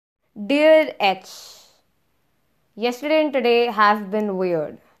Dear H, yesterday and today have been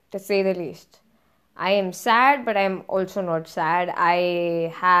weird, to say the least. I am sad, but I'm also not sad.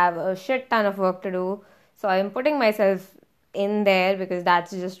 I have a shit ton of work to do, so I'm putting myself in there because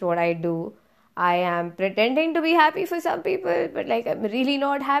that's just what I do. I am pretending to be happy for some people, but like I'm really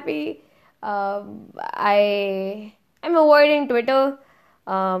not happy. I'm avoiding Twitter,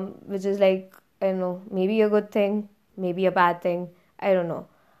 which is like I don't know, maybe a good thing, maybe a bad thing. I don't know.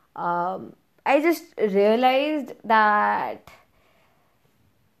 I just realized that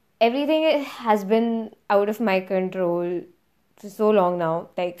everything has been out of my control for so long now.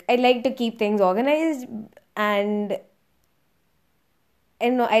 Like, I like to keep things organized, and I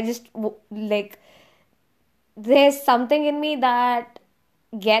don't know, like, there's something in me that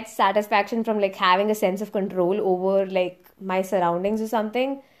gets satisfaction from like having a sense of control over like my surroundings or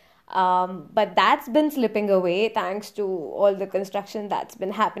something. But that's been slipping away thanks to all the construction that's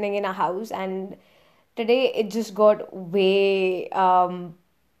been happening in our house. And today it just got way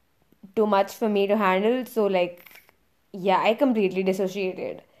too much for me to handle. So, like, yeah, I completely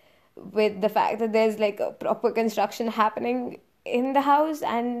dissociated with the fact that there's like a proper construction happening in the house.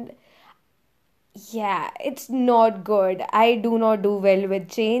 And yeah, it's not good. I do not do well with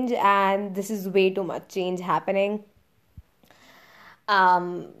change, and this is way too much change happening.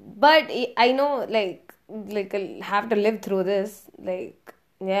 But I know, like I'll have to live through this. Like,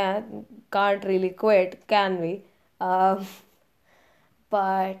 yeah, can't really quit, can we? Um,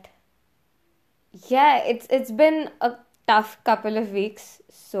 but yeah, it's been a tough couple of weeks.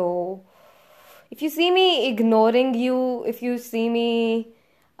 So if you see me ignoring you, if you see me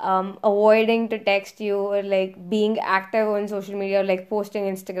avoiding to text you, or like being active on social media, or like posting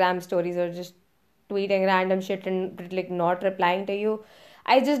Instagram stories, or just tweeting random shit and like not replying to you,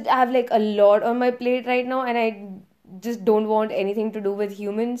 I just have like a lot on my plate right now, and I just don't want anything to do with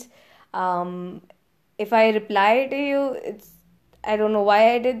humans. Um, if I reply to you, it's I don't know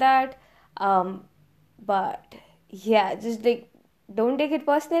why I did that. Um, but yeah, just like don't take it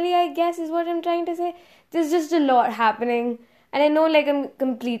personally, I guess is what I'm trying to say. There's just a lot happening. And I know like I'm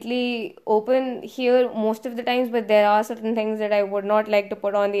completely open here most of the times, but there are certain things that I would not like to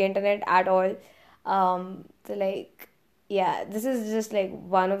put on the internet at all. So like yeah, this is just like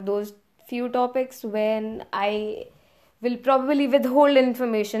one of those few topics when I will probably withhold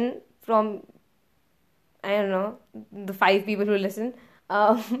information from I don't know the five people who listen.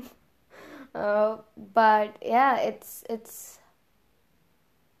 Um, but yeah, it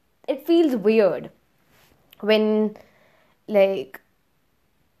feels weird when like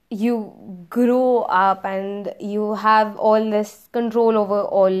you grow up and you have all this control over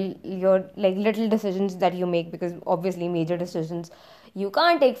all your like little decisions that you make, because obviously major decisions you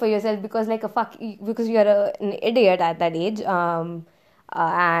can't take for yourself because like a because you're an idiot at that age. And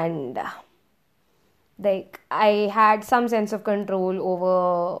like I had some sense of control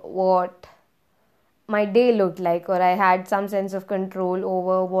over what my day looked like, or I had some sense of control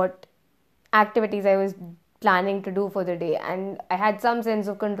over what activities I was planning to do for the day, and I had some sense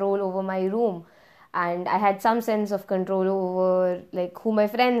of control over my room, and I had some sense of control over like who my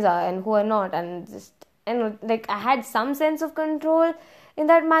friends are and who are not, and just and like I had some sense of control in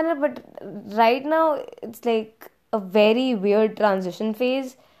that manner. But right now it's like a very weird transition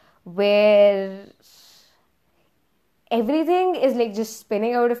phase where everything is like just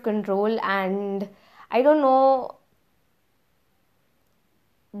spinning out of control. And I don't know,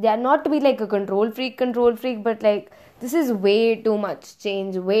 they are not to be like a control freak, but like this is way too much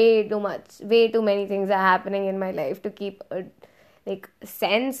change, way too many things are happening in my life to keep a like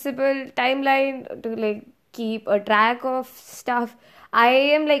sensible timeline, to like keep a track of stuff. I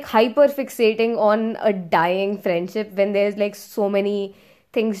am like hyper fixating on a dying friendship when there's like so many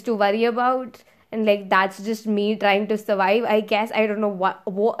things to worry about, and like that's just me trying to survive, I guess. I don't know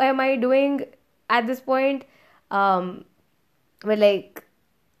what am I doing at this point. But like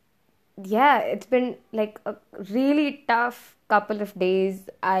yeah, it's been like a really tough couple of days.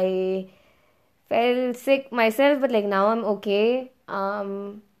 I felt sick myself, but like now I'm okay.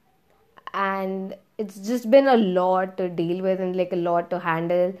 And it's just been a lot to deal with and like a lot to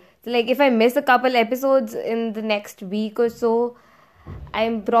handle. So like if I miss a couple episodes in the next week or so,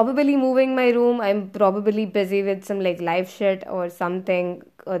 I'm probably moving my room. I'm probably busy with some like live shit or something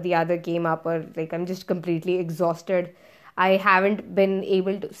or the other came up, or like I'm just completely exhausted. I haven't been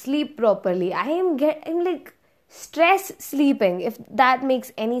able to sleep properly. I'm like stress sleeping, if that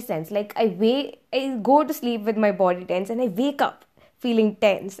makes any sense. Like I go to sleep with my body tense, and I wake up feeling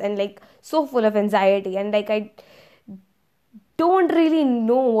tense and like so full of anxiety, and like I don't really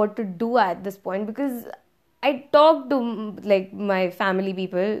know what to do at this point because I talked to like my family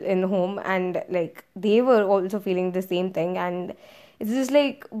people in home, and like they were also feeling the same thing. And it's just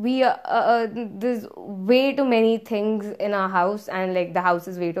like there's way too many things in our house, and like the house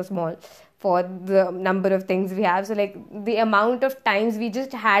is way too small for the number of things we have. So like the amount of times we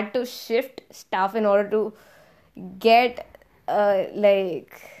just had to shift stuff in order to get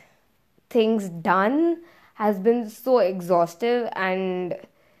like things done has been so exhaustive. And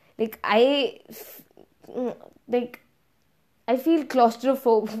like like I feel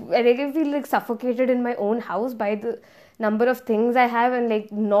claustrophobic. Like I feel like suffocated in my own house by the number of things I have, and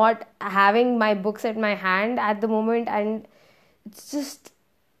like not having my books at my hand at the moment. And it's just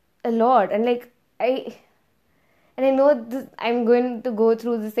a lot. And like I know I'm going to go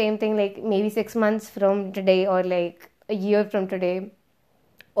through the same thing, like maybe 6 months from today, or like a year from today,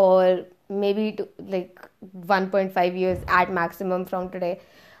 or maybe like 1.5 years at maximum from today,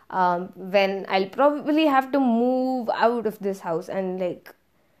 when I'll probably have to move out of this house. And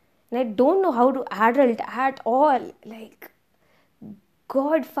I don't know how to adult at all. Like,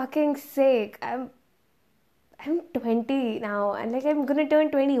 God fucking sake, I'm 20 now, and like I'm gonna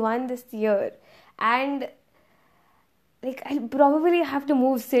turn 21 this year. And like I'll probably have to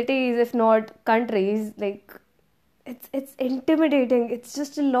move cities, if not countries. Like it's intimidating. It's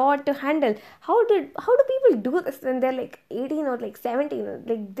just a lot to handle. How do people do this when they're like 18 or like 17, or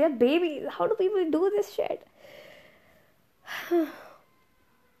like they're babies? How do people do this shit?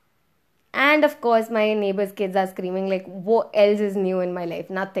 And of course, my neighbor's kids are screaming. Like, what else is new in my life?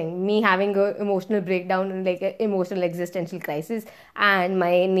 Nothing. Me having a emotional breakdown and like an emotional existential crisis, and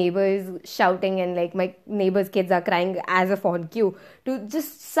my neighbors shouting, and like my neighbor's kids are crying as a on cue to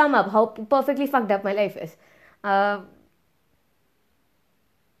just sum up how perfectly fucked up my life is. Uh,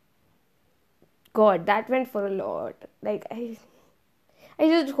 God, that went for a lot. Like I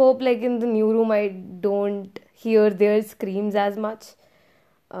just hope like in the new room I don't hear their screams as much.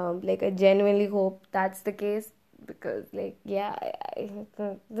 Like I genuinely hope that's the case, because like yeah,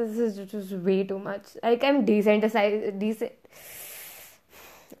 this is just way too much. Like I'm decent.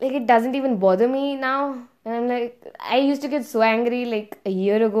 Like it doesn't even bother me now. And I'm like, I used to get so angry like a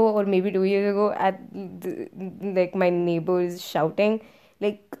year ago or maybe 2 years ago at like my neighbors shouting.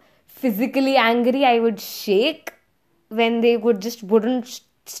 Like physically angry, I would shake when they wouldn't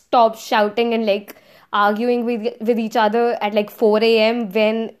stop shouting and like arguing with each other at like 4 a.m.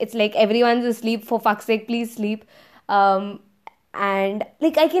 when it's like everyone's asleep. For fuck's sake, please sleep. Um, and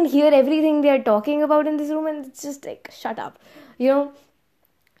like I can hear everything they're talking about in this room, and it's just like shut up, you know.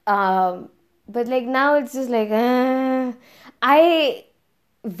 But like now it's just like I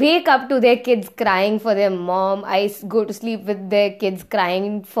wake up to their kids crying for their mom. Go to sleep with their kids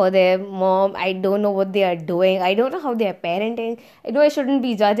crying for their mom. I don't know what they are doing. I don't know how they are parenting. I know I shouldn't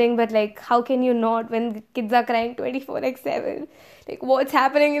be judging, but like, how can you not when the kids are crying 24/7? Like, what's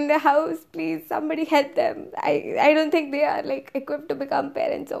happening in their house? Please, somebody help them. I don't think they are like equipped to become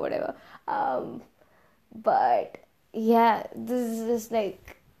parents or whatever. But yeah, this is just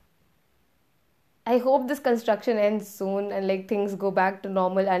like, I hope this construction ends soon and like things go back to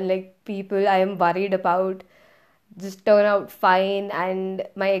normal, and like people I am worried about just turn out fine, and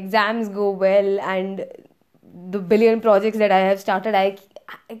my exams go well, and the billion projects that I have started, I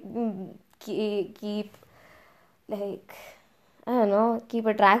keep like, I don't know, keep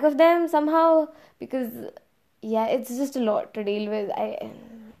a track of them somehow, because yeah, it's just a lot to deal with.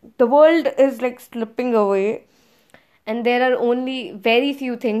 The world is like slipping away, and there are only very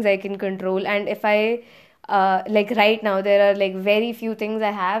few things I can control. And if I like right now, there are like very few things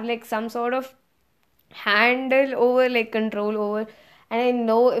I have like some sort of handle over, like control over. And I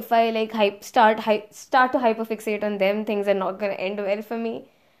know if I like start to hyperfixate on them, things are not gonna end well for me.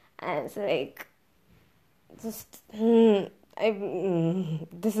 And it's like just this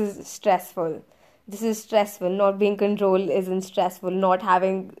is stressful. This is stressful. Not being controlled isn't stressful. Not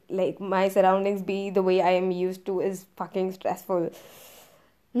having like my surroundings be the way I am used to is fucking stressful.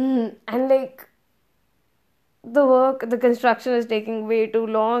 And like the construction is taking way too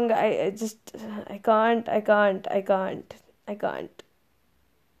long. I can't.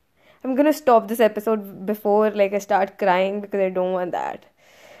 I'm gonna stop this episode before like I start crying, because I don't want that.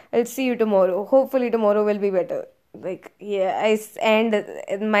 I'll see you tomorrow. Hopefully tomorrow will be better. Like yeah, end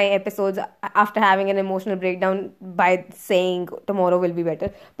my episodes after having an emotional breakdown by saying tomorrow will be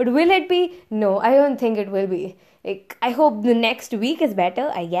better. But will it be? No, I don't think it will be. Like I hope the next week is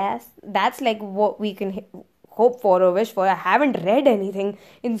better. I guess that's like what we can hope for or wish for. I haven't read anything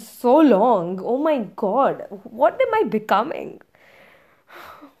in so long. Oh my god, what am I becoming?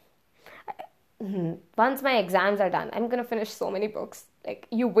 Once my exams are done, I'm gonna finish so many books. Like,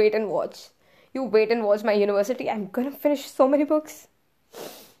 you wait and watch. You wait and watch my university. I'm gonna finish so many books.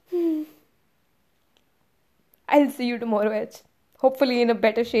 I'll see you tomorrow, Edge. Hopefully in a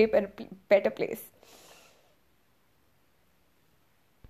better shape and better place.